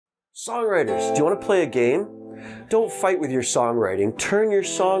Songwriters, do you want to play a game? Don't fight with your songwriting. Turn your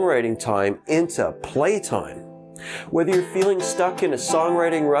songwriting time into playtime. Whether you're feeling stuck in a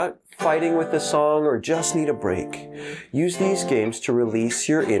songwriting rut, fighting with a song, or just need a break, use these games to release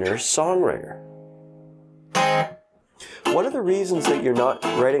your inner songwriter. One of the reasons that you're not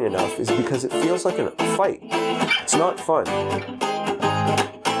writing enough is because it feels like a fight. It's not fun.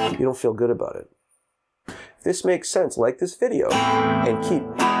 You don't feel good about it. If this makes sense, like this video and keep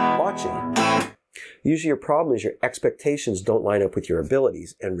watching. Usually your problem is your expectations don't line up with your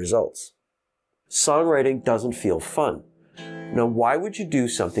abilities and results. Songwriting doesn't feel fun. Now, why would you do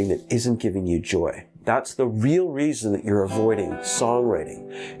something that isn't giving you joy? That's the real reason that you're avoiding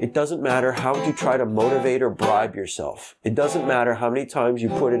songwriting. It doesn't matter how much you try to motivate or bribe yourself. It doesn't matter how many times you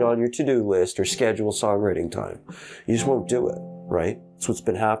put it on your to-do list or schedule songwriting time. You just won't do it, right? That's what's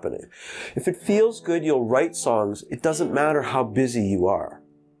been happening. If it feels good, you'll write songs. It doesn't matter how busy you are.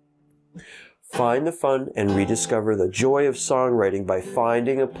 Find the fun and rediscover the joy of songwriting by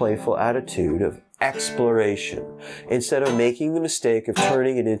finding a playful attitude of exploration instead of making the mistake of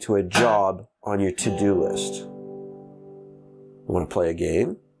turning it into a job on your to-do list. Want to play a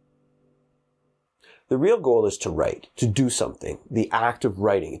game? The real goal is to write, to do something, the act of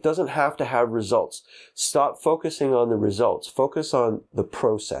writing. It doesn't have to have results. Stop focusing on the results. Focus on the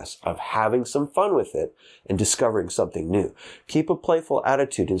process of having some fun with it and discovering something new. Keep a playful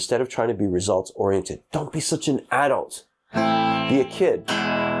attitude instead of trying to be results-oriented. Don't be such an adult. Be a kid.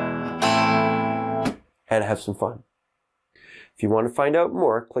 And have some fun. If you want to find out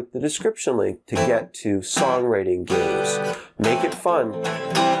more, click the description link to get to songwriting games. Make it fun.